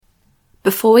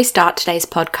Before we start today's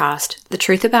podcast, The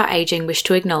Truth About Aging wish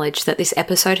to acknowledge that this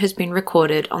episode has been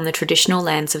recorded on the traditional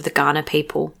lands of the Kaurna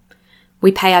people.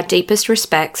 We pay our deepest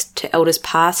respects to elders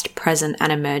past, present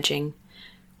and emerging.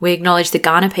 We acknowledge the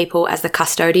Kaurna people as the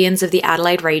custodians of the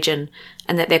Adelaide region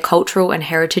and that their cultural and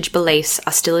heritage beliefs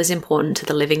are still as important to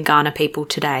the living Kaurna people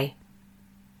today.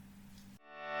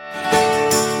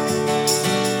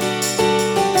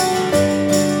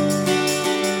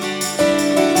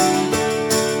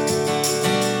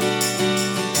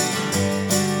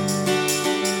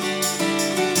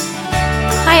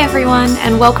 Hi everyone,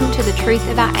 and welcome to the Truth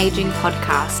About Aging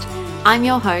podcast. I'm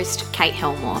your host, Kate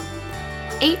Helmore.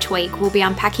 Each week we'll be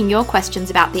unpacking your questions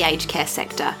about the aged care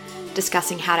sector,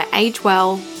 discussing how to age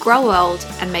well, grow old,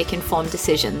 and make informed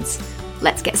decisions.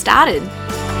 Let's get started.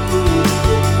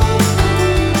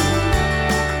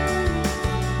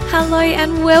 Hello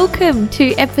and welcome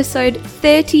to episode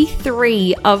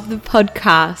 33 of the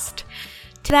podcast.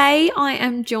 Today I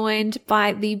am joined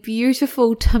by the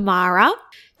beautiful Tamara.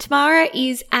 Tamara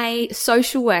is a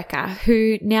social worker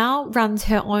who now runs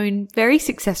her own very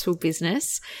successful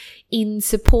business in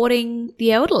supporting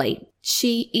the elderly.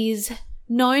 She is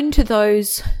known to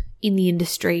those in the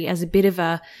industry as a bit of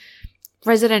a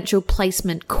residential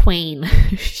placement queen.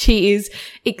 She is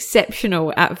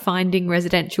exceptional at finding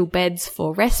residential beds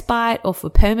for respite or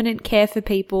for permanent care for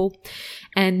people.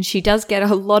 And she does get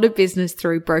a lot of business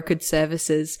through brokered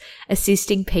services,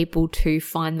 assisting people to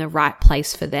find the right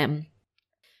place for them.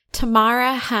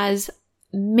 Tamara has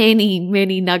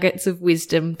many nuggets of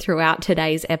wisdom throughout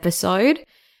today's episode,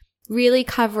 really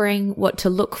covering what to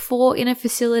look for in a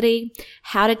facility,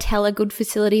 how to tell a good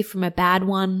facility from a bad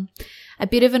one, a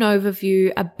bit of an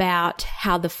overview about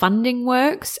how the funding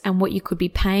works and what you could be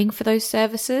paying for those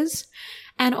services,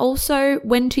 and also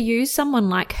when to use someone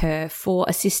like her for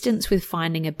assistance with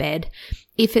finding a bed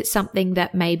if it's something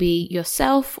that maybe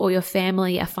yourself or your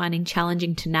family are finding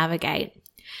challenging to navigate.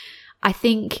 I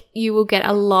think you will get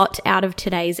a lot out of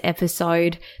today's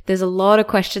episode. There's a lot of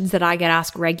questions that I get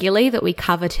asked regularly that we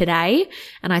cover today,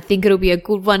 and I think it'll be a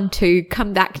good one to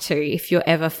come back to if you're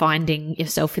ever finding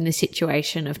yourself in the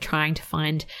situation of trying to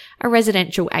find a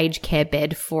residential aged care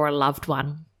bed for a loved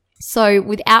one. So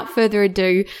without further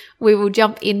ado, we will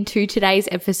jump into today's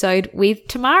episode with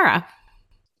Tamara.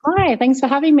 Hi, thanks for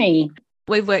having me.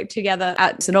 We've worked together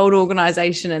at an old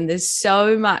organisation, and there's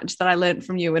so much that I learned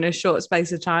from you in a short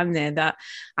space of time there that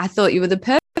I thought you were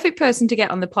the perfect person to get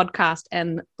on the podcast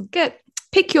and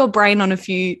pick your brain on a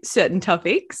few certain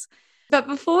topics. But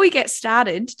before we get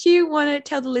started, do you want to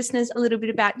tell the listeners a little bit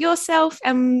about yourself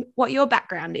and what your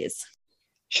background is?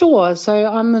 Sure. So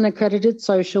I'm an accredited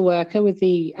social worker with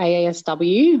the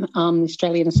AASW,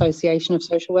 Australian Association of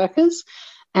Social Workers.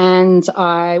 And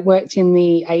I worked in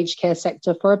the aged care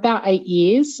sector for about 8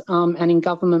 years and in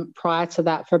government prior to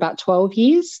that for about 12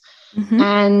 years. Mm-hmm.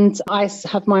 And I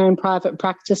have my own private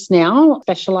practice now,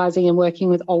 specialising in working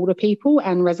with older people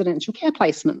and residential care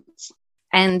placements.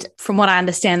 And from what I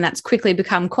understand, that's quickly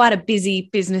become quite a busy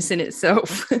business in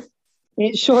itself.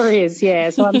 It sure is, yeah.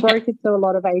 So I'm brokered to a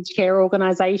lot of aged care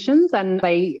organisations, and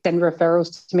they send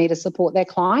referrals to me to support their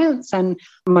clients. And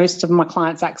most of my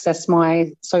clients access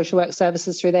my social work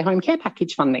services through their home care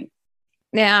package funding.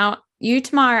 Now, you,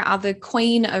 Tamara, are the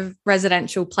queen of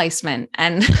residential placement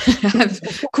and have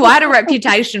quite a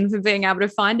reputation for being able to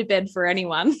find a bed for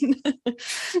anyone.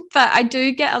 But I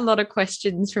do get a lot of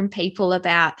questions from people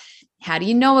about how do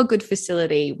you know a good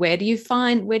facility? Where do you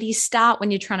start when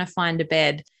you're trying to find a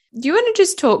bed? Do you want to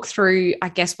just talk through, I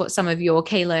guess, what some of your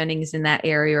key learnings in that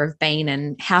area have been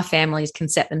and how families can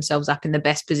set themselves up in the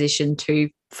best position to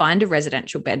find a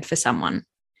residential bed for someone?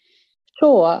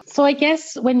 Sure. So I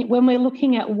guess when we're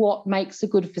looking at what makes a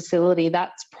good facility,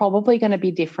 that's probably going to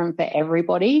be different for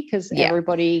everybody because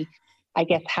everybody, I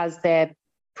guess, has their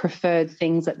preferred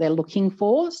things that they're looking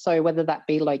for. So whether that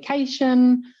be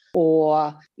location,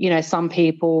 or, some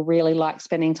people really like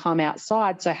spending time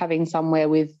outside. So having somewhere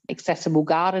with accessible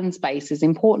garden space is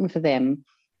important for them.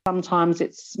 Sometimes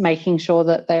it's making sure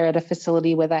that they're at a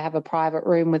facility where they have a private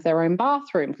room with their own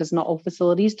bathroom, because not all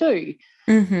facilities do.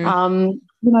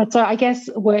 Mm-hmm. So I guess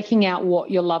working out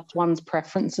what your loved one's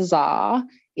preferences are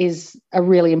is a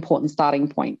really important starting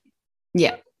point.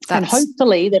 Yeah. And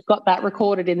hopefully they've got that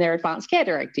recorded in their advanced care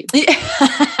directive. Yeah.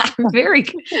 Very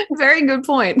good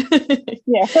point.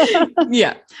 Yeah.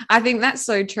 Yeah. I think that's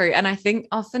so true. And I think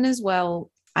often as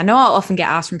well, I know I'll often get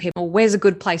asked from people, where's a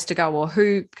good place to go or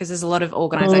who, because there's a lot of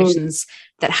organisations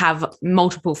that have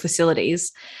multiple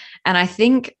facilities. And I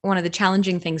think one of the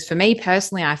challenging things for me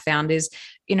personally, I found is,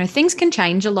 things can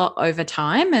change a lot over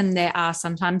time, and there are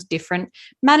sometimes different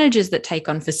managers that take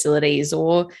on facilities,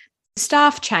 or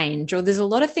staff change, or there's a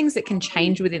lot of things that can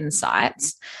change within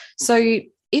sites. So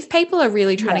if people are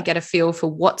really trying to get a feel for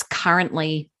what's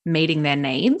currently meeting their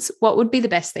needs, what would be the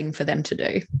best thing for them to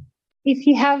do? If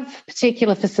you have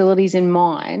particular facilities in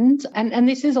mind, and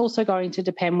this is also going to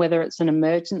depend whether it's an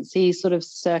emergency sort of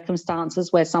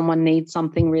circumstances where someone needs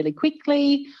something really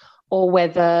quickly, or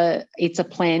whether it's a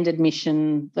planned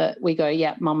admission that we go,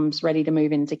 yeah, mum's ready to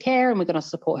move into care and we're going to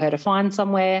support her to find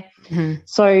somewhere. Mm-hmm.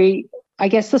 So I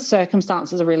guess the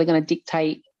circumstances are really going to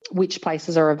dictate which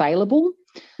places are available.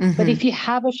 Mm-hmm. But if you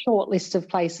have a short list of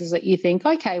places that you think,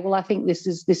 okay, well, I think this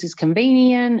is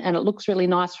convenient and it looks really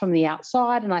nice from the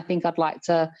outside, and I think I'd like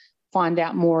to find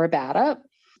out more about it,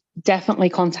 definitely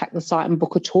contact the site and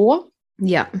book a tour.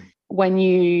 Yeah. When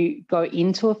you go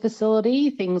into a facility,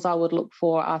 things I would look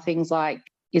for are things like,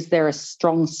 is there a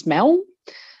strong smell?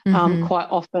 Mm-hmm. Quite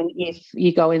often, if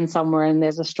you go in somewhere and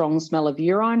there's a strong smell of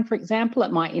urine, for example,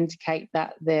 it might indicate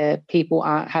that the people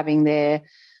aren't having their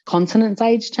continence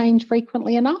age change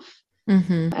frequently enough,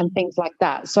 and things like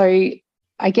that. So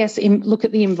I guess look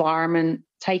at the environment,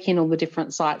 take in all the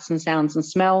different sights and sounds and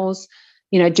smells.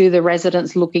 Do the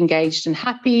residents look engaged and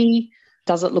happy?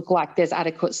 Does it look like there's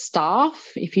adequate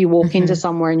staff? If you walk into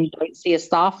somewhere and you don't see a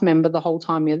staff member the whole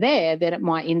time you're there, then it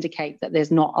might indicate that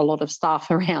there's not a lot of staff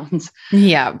around.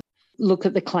 Yeah. Look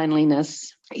at the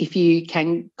cleanliness. If you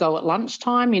can go at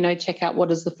lunchtime, check out what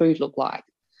does the food look like.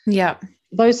 Yeah.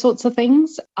 Those sorts of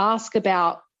things. Ask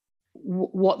about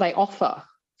what they offer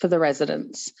for the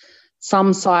residents.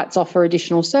 Some sites offer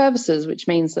additional services, which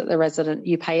means that the resident,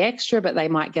 you pay extra, but they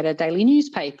might get a daily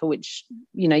newspaper, which,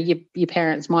 your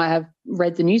parents might have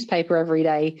read the newspaper every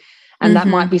day, and that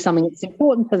might be something that's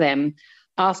important to them.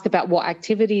 Ask about what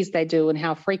activities they do and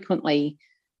how frequently.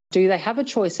 Do they have a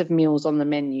choice of meals on the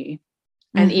menu?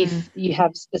 And if you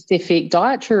have specific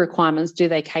dietary requirements, do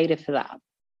they cater for that?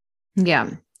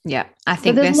 Yeah. Yeah, I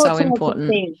think they're so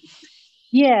important.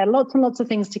 Yeah, lots and lots of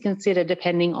things to consider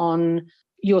depending on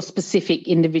your specific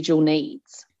individual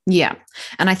needs. Yeah,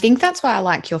 and I think that's why I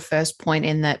like your first point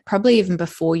in that probably even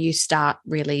before you start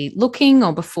really looking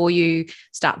or before you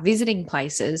start visiting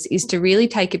places is to really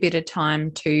take a bit of time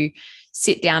to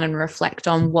sit down and reflect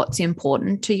on what's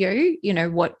important to you.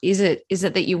 What is it? Is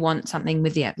it that you want something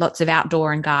with lots of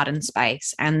outdoor and garden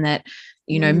space, and that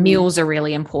meals are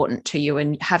really important to you,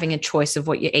 and having a choice of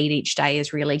what you eat each day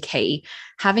is really key.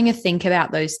 Having a think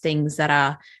about those things that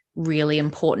are really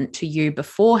important to you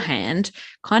beforehand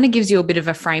kind of gives you a bit of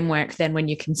a framework then when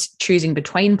you're choosing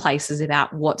between places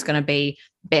about what's going to be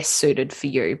best suited for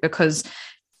you. Because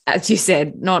as you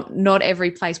said, not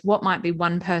every place, what might be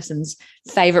one person's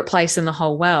favorite place in the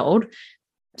whole world,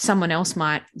 someone else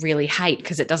might really hate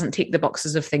because it doesn't tick the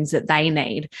boxes of things that they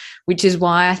need, which is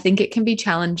why I think it can be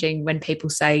challenging when people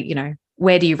say,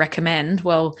 where do you recommend?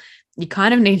 Well, you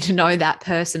kind of need to know that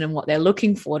person and what they're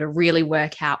looking for to really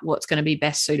work out what's going to be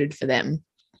best suited for them.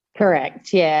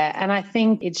 Correct. Yeah. And I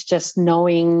think it's just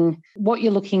knowing what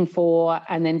you're looking for,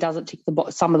 and then does it tick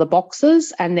some of the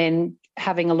boxes, and then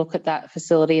having a look at that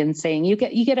facility and seeing you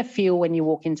get a feel when you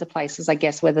walk into places, I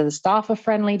guess, whether the staff are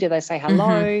friendly, do they say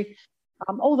hello?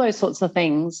 All those sorts of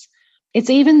things. It's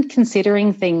even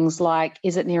considering things like,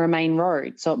 is it near a main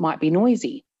road? So it might be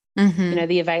noisy.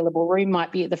 The available room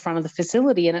might be at the front of the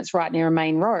facility and it's right near a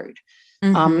main road.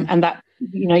 And that,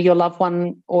 your loved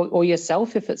one or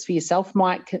yourself, if it's for yourself,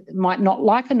 might not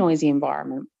like a noisy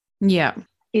environment. Yeah.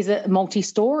 Is it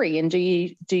multi-story, and do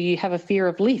you have a fear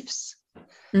of lifts?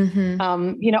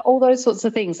 All those sorts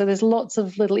of things. So there's lots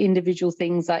of little individual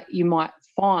things that you might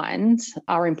find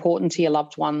are important to your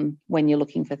loved one when you're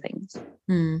looking for things.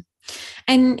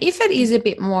 And if it is a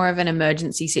bit more of an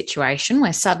emergency situation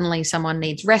where suddenly someone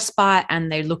needs respite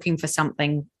and they're looking for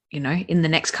something, in the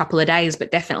next couple of days,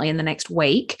 but definitely in the next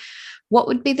week, what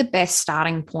would be the best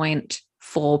starting point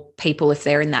for people if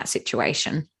they're in that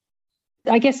situation?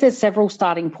 I guess there's several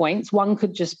starting points. One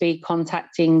could just be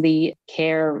contacting the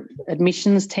care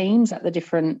admissions teams at the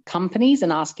different companies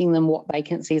and asking them what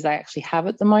vacancies they actually have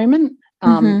at the moment,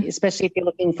 especially if you're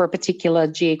looking for a particular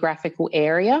geographical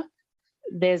area.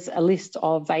 There's a list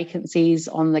of vacancies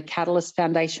on the Catalyst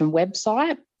Foundation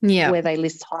website where they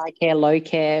list high care, low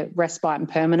care, respite and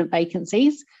permanent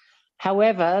vacancies.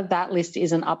 However, that list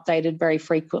isn't updated very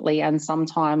frequently, and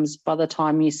sometimes by the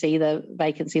time you see the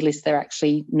vacancy list, they're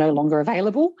actually no longer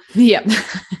available. Yeah,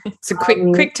 it's a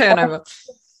quick turnover.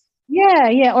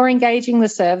 Yeah, or engaging the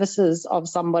services of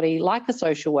somebody like a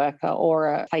social worker or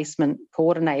a placement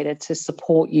coordinator to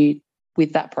support you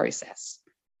with that process.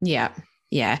 Yeah.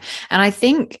 And I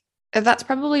think that's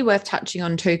probably worth touching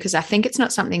on too, because I think it's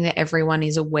not something that everyone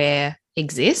is aware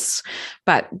exists,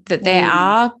 but that there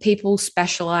are people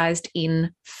specialized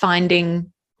in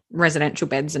finding residential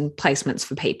beds and placements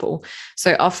for people.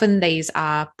 So often these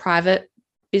are private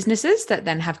businesses that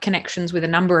then have connections with a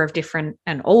number of different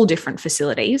and all different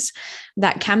facilities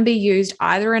that can be used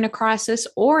either in a crisis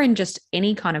or in just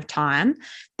any kind of time,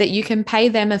 that you can pay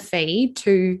them a fee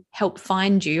to help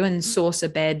find you and source a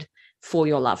bed for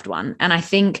your loved one. And I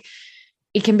think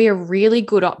it can be a really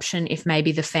good option if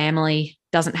maybe the family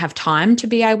doesn't have time to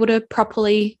be able to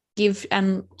properly give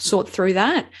and sort through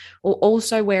that, or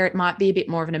also where it might be a bit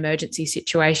more of an emergency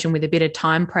situation with a bit of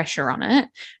time pressure on it,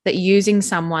 that using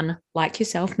someone like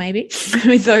yourself maybe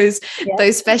with those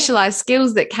specialized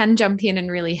skills that can jump in and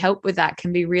really help with that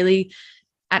can be really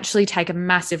actually take a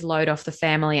massive load off the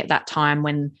family at that time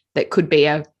when that could be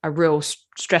a real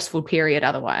stressful period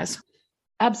otherwise.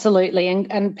 Absolutely.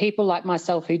 And people like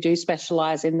myself who do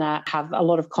specialise in that have a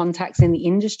lot of contacts in the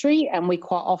industry, and we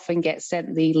quite often get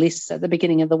sent the lists at the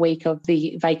beginning of the week of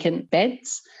the vacant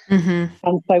beds. And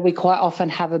so we quite often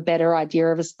have a better idea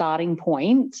of a starting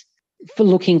point for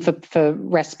looking for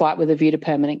respite with a view to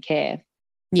permanent care.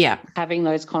 Yeah. Having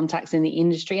those contacts in the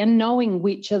industry and knowing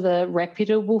which are the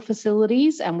reputable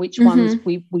facilities and which ones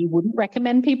we wouldn't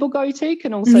recommend people go to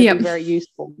can also be very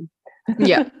useful.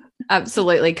 Yeah.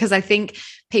 Absolutely. Because I think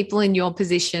people in your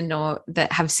position or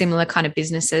that have similar kind of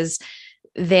businesses,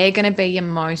 they're going to be your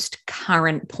most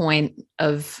current point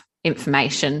of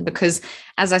information because,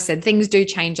 as I said, things do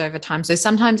change over time. So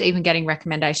sometimes even getting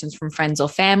recommendations from friends or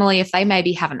family, if they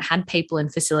maybe haven't had people in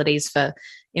facilities for,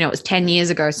 it was 10 years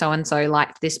ago, so-and-so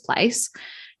liked this place,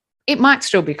 it might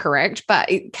still be correct, but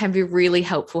it can be really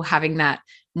helpful having that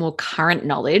more current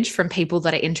knowledge from people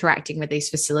that are interacting with these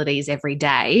facilities every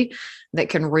day that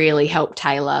can really help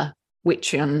tailor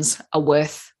which ones are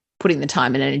worth putting the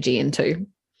time and energy into.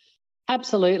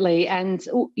 Absolutely. And,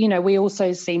 we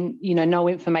also see, no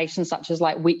information such as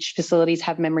like which facilities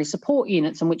have memory support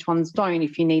units and which ones don't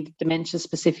if you need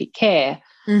dementia-specific care.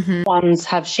 Ones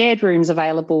have shared rooms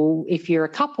available if you're a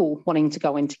couple wanting to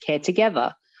go into care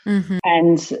together.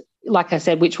 And like I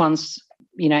said, which ones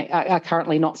are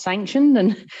currently not sanctioned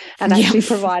and actually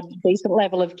provide a decent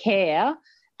level of care.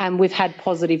 And we've had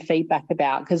positive feedback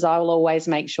about, because I will always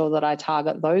make sure that I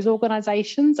target those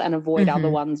organisations and avoid other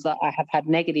ones that I have had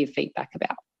negative feedback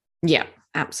about. Yeah,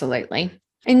 absolutely.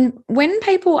 And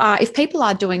if people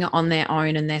are doing it on their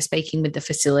own and they're speaking with the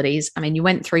facilities, I mean, you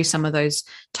went through some of those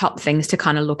top things to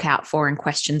kind of look out for and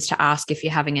questions to ask if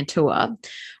you're having a tour.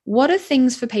 What are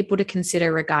things for people to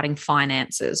consider regarding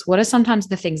finances? What are sometimes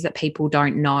the things that people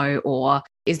don't know, or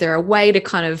is there a way to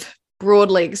kind of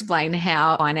broadly explain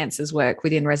how finances work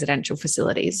within residential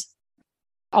facilities?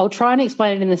 I'll try and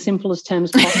explain it in the simplest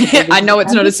terms possible. I know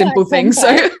it's not a simple thing,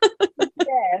 so...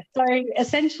 So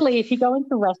essentially, if you go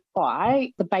into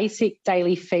respite, the basic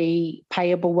daily fee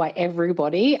payable by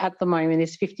everybody at the moment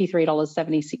is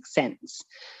 $53.76.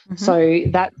 So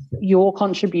that's your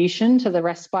contribution to the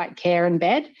respite care and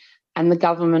bed, and the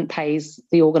government pays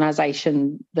the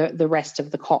organisation the rest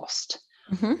of the cost.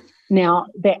 Now,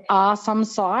 there are some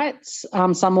sites,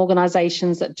 some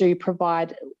organisations that do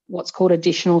provide what's called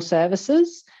additional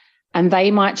services, and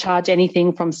they might charge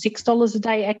anything from $6 a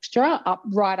day extra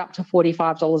right up to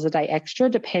 $45 a day extra,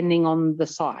 depending on the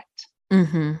site.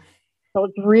 So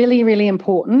it's really, really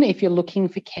important if you're looking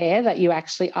for care that you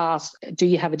actually ask, do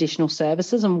you have additional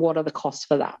services and what are the costs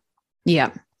for that?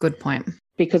 Yeah, good point.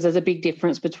 Because there's a big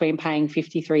difference between paying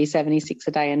 $53.76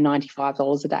 a day and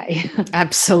 $95 a day.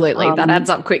 Absolutely. That adds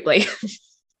up quickly.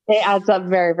 It adds up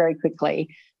very, very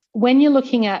quickly. When you're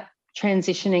looking at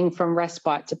transitioning from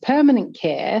respite to permanent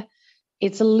care,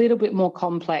 it's a little bit more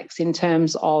complex in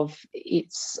terms of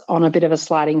it's on a bit of a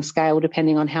sliding scale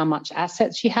depending on how much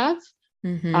assets you have.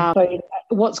 So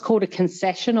what's called a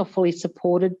concession or fully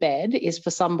supported bed is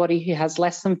for somebody who has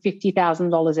less than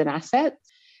 $50,000 in assets,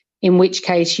 in which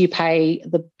case you pay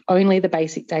only the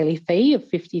basic daily fee of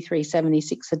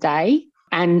 $53.76 a day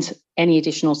and any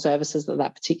additional services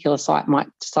that particular site might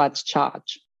decide to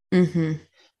charge.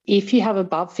 If you have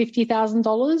above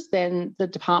 $50,000, then the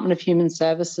Department of Human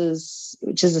Services,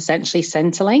 which is essentially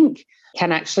Centrelink,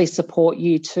 can actually support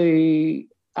you to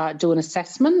do an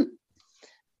assessment.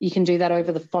 You can do that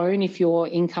over the phone if your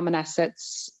income and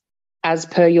assets, as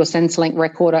per your Centrelink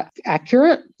record, are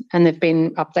accurate and they've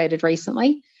been updated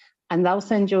recently. And they'll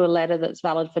send you a letter that's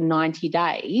valid for 90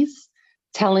 days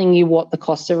telling you what the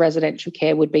cost of residential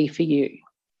care would be for you.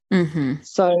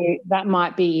 So that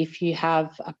might be if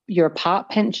you're a part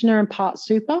pensioner and part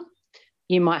super,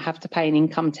 you might have to pay an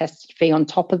income tested fee on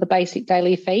top of the basic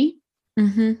daily fee.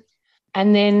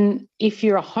 And then if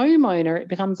you're a homeowner, it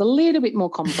becomes a little bit more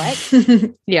complex.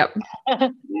 Yep.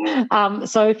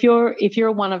 So if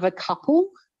you're one of a couple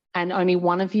and only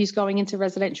one of you is going into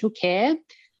residential care,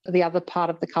 the other part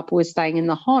of the couple is staying in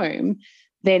the home,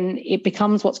 then it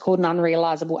becomes what's called an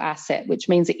unrealisable asset, which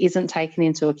means it isn't taken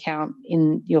into account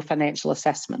in your financial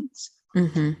assessments.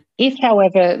 Mm-hmm. If,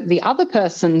 however, the other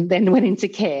person then went into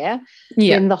care,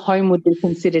 then the home would be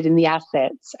considered in the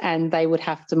assets, and they would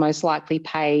have to most likely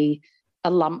pay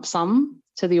a lump sum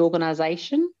to the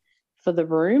organisation for the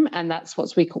room, and that's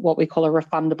what we call a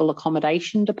refundable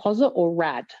accommodation deposit, or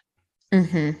RAD.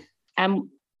 Mm-hmm. And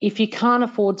if you can't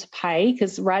afford to pay,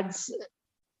 because RADs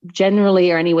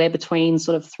generally are anywhere between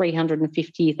sort of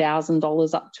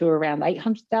 $350,000 up to around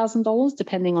 $800,000,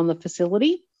 depending on the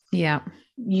facility. Yeah.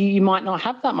 You might not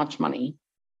have that much money.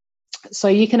 So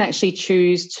you can actually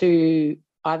choose to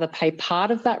either pay part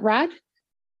of that RAD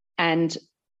and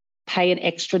pay an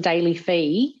extra daily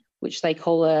fee, which they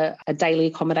call a daily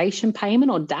accommodation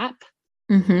payment, or DAP,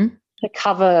 to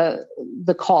cover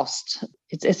the cost.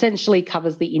 It essentially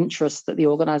covers the interest that the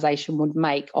organisation would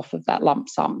make off of that lump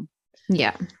sum.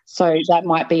 Yeah. So that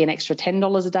might be an extra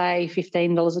 $10 a day,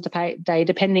 $15 a day,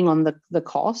 depending on the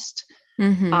cost.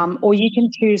 Or you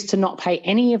can choose to not pay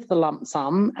any of the lump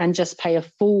sum and just pay a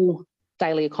full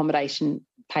daily accommodation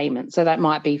payment. So that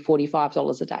might be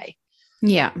 $45 a day.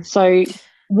 Yeah. So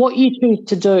what you choose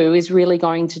to do is really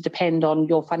going to depend on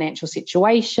your financial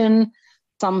situation.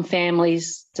 Some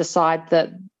families decide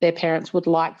that their parents would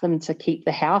like them to keep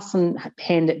the house and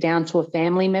hand it down to a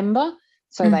family member.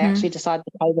 So they actually decide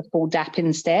to pay the full DAP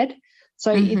instead.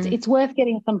 So it's worth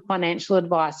getting some financial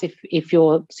advice if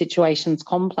your situation's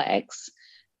complex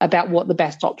about what the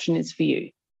best option is for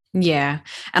you. Yeah.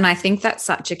 And I think that's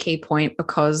such a key point,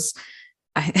 because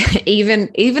even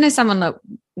as someone that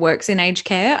works in aged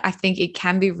care, I think it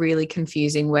can be really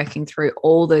confusing working through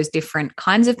all those different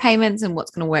kinds of payments and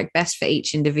what's going to work best for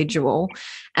each individual.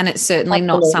 And it's certainly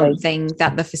not something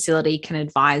that the facility can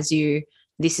advise you,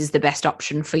 this is the best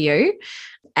option for you.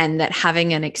 And that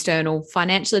having an external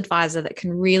financial advisor that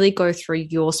can really go through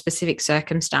your specific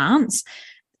circumstance,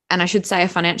 and I should say a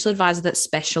financial advisor that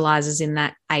specialises in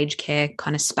that aged care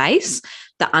kind of space,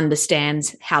 that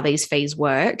understands how these fees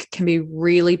work, can be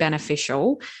really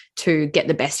beneficial to get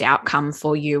the best outcome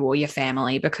for you or your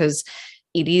family, because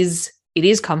it is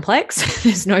complex.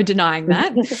 There's no denying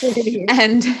that.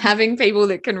 And having people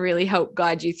that can really help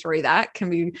guide you through that can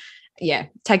be,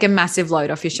 take a massive load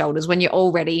off your shoulders when you're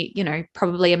already,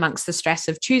 probably amongst the stress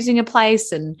of choosing a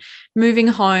place and moving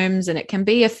homes, and it can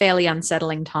be a fairly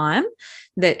unsettling time.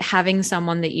 That having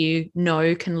someone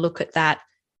that can look at that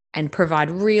and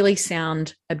provide really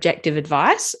sound, objective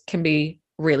advice can be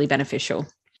really beneficial.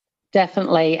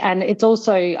 Definitely. And it's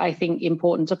also, I think,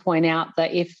 important to point out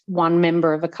that if one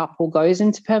member of a couple goes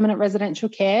into permanent residential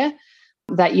care,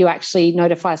 that you actually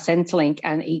notify Centrelink,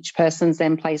 and each person's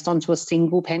then placed onto a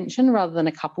single pension rather than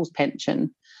a couple's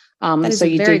pension. So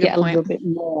you do get a little bit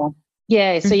more.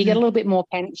 Yeah, so you get a little bit more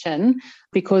pension,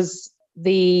 because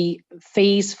the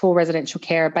fees for residential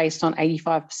care are based on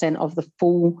 85% of the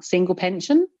full single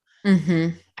pension.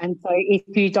 And so if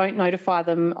you don't notify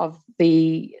them of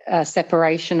the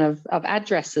separation of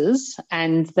addresses,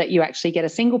 and that you actually get a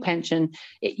single pension,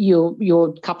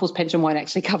 your couple's pension won't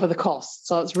actually cover the cost.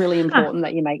 So it's really important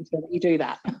that you make sure that you do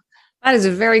that. That is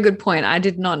a very good point. I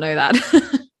did not know that.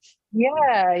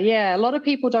 Yeah. A lot of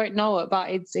people don't know it, but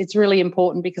it's really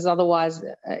important, because otherwise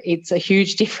it's a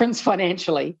huge difference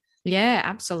financially. Yeah,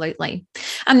 absolutely.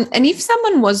 And if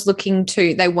someone was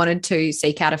they wanted to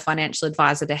seek out a financial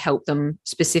advisor to help them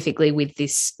specifically with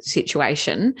this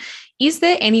situation, is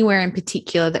there anywhere in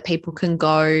particular that people can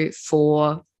go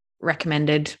for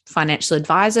recommended financial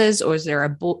advisors, or is there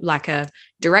a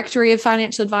directory of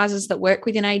financial advisors that work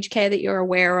within aged care that you're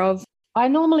aware of? I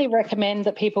normally recommend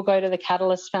that people go to the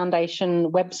Catalyst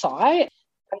Foundation website.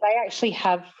 They actually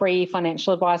have free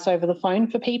financial advice over the phone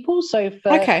for people. So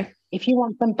if you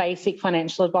want some basic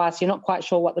financial advice, you're not quite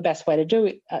sure what the best way to do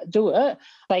it,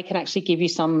 they can actually give you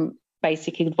some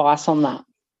basic advice on that.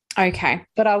 Okay.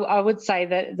 But I would say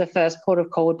that the first port of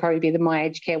call would probably be the My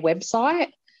Aged Care website.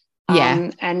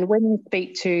 Yeah. And when you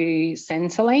speak to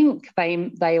Centrelink,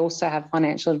 they also have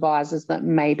financial advisors that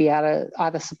may be able to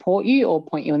either support you or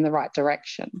point you in the right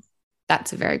direction.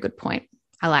 That's a very good point.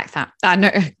 I like that. I know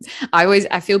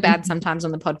I feel bad sometimes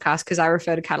on the podcast because I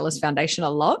refer to Catalyst Foundation a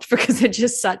lot, because they're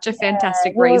just such a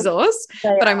fantastic resource.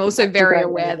 But I'm also very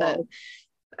aware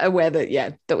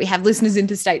that we have listeners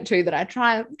interstate too, that I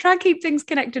try keep things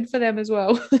connected for them as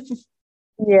well.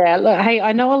 Yeah, look, hey,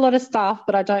 I know a lot of stuff,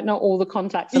 but I don't know all the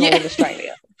contacts in all of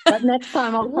Australia. But next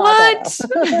time I'll what?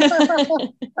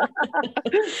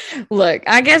 Look,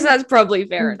 I guess that's probably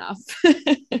fair enough.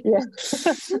 Yeah.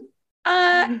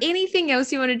 Anything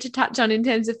else you wanted to touch on in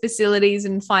terms of facilities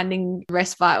and finding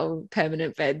respite or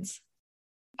permanent beds?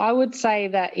 I would say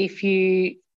that if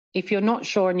you're not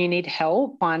sure and you need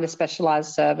help, find a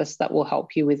specialised service that will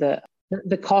help you with it.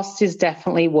 The cost is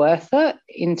definitely worth it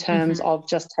in terms of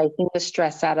just taking the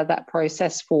stress out of that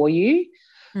process for you.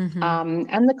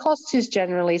 And the cost is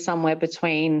generally somewhere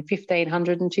between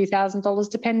 $1,500 and $2,000,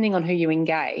 depending on who you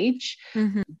engage.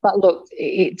 But look,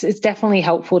 it's definitely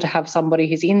helpful to have somebody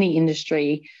who's in the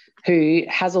industry who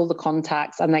has all the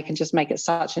contacts, and they can just make it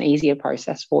such an easier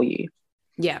process for you.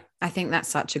 Yeah, I think that's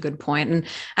such a good point. And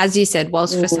as you said,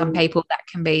 whilst for some people that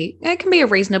can be a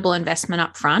reasonable investment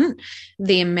up front,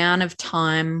 the amount of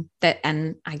time that,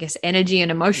 and I guess energy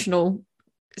and emotional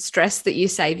stress that you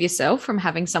save yourself from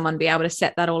having someone be able to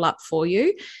set that all up for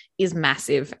you is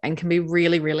massive and can be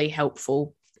really, really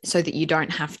helpful, so that you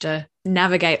don't have to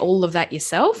navigate all of that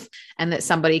yourself, and that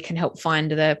somebody can help find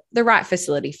the right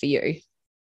facility for you.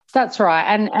 That's right.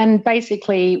 And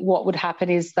basically what would happen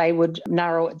is they would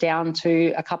narrow it down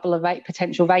to a couple of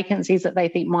potential vacancies that they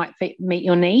think might meet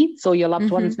your needs or your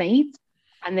loved one's needs.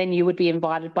 And then you would be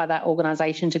invited by that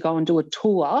organisation to go and do a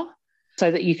tour, so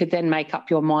that you could then make up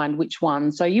your mind which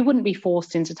one. So you wouldn't be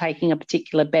forced into taking a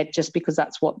particular bed just because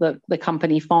that's what the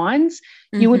company finds.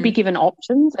 You would be given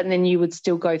options, and then you would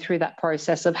still go through that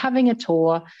process of having a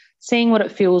tour, seeing what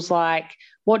it feels like.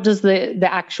 What does the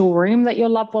actual room that your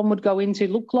loved one would go into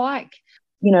look like?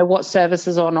 You know, what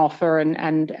services are on offer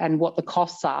and what the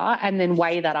costs are, and then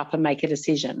weigh that up and make a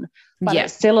decision. But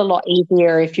it's still a lot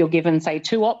easier if you're given, say,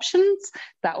 2 options,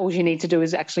 that all you need to do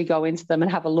is actually go into them and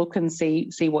have a look and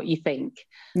see what you think,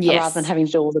 rather than having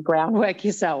to do all the groundwork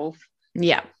yourself.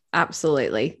 Yeah,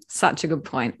 absolutely. Such a good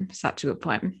point.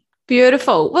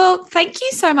 Beautiful. Well, thank you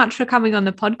so much for coming on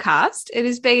the podcast. It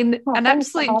has been an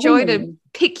absolute joy to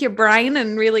pick your brain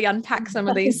and really unpack some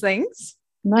of these things.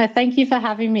 No, thank you for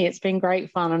having me. It's been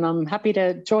great fun, and I'm happy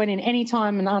to join in any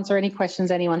time and answer any questions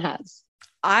anyone has.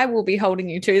 I will be holding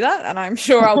you to that, and I'm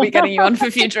sure I'll be getting you on for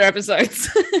future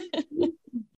episodes.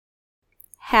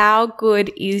 How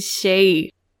good is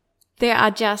she? There are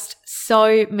just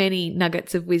so many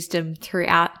nuggets of wisdom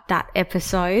throughout that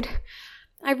episode.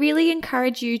 I really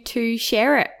encourage you to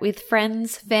share it with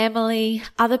friends, family,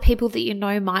 other people that you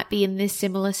know might be in this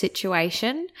similar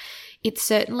situation. It's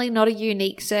certainly not a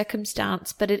unique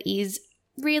circumstance, but it is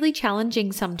really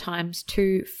challenging sometimes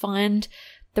to find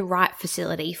the right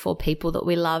facility for people that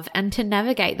we love and to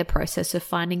navigate the process of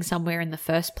finding somewhere in the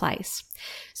first place.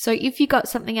 So if you got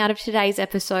something out of today's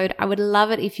episode, I would love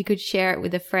it if you could share it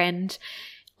with a friend.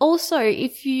 Also,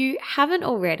 if you haven't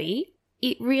already,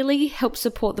 it really helps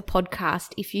support the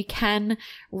podcast if you can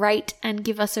rate and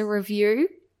give us a review.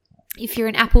 If you're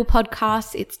an Apple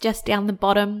Podcast, it's just down the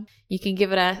bottom. You can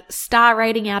give it a star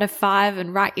rating out of 5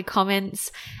 and write your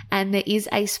comments. And there is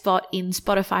a spot in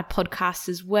Spotify podcasts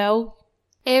as well.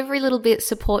 Every little bit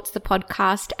supports the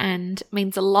podcast and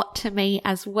means a lot to me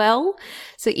as well.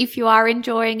 So if you are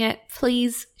enjoying it,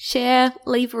 please share,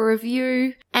 leave a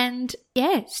review, and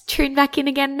tune back in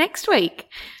again next week.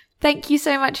 Thank you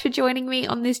so much for joining me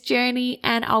on this journey,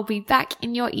 and I'll be back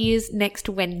in your ears next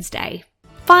Wednesday.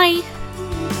 Bye!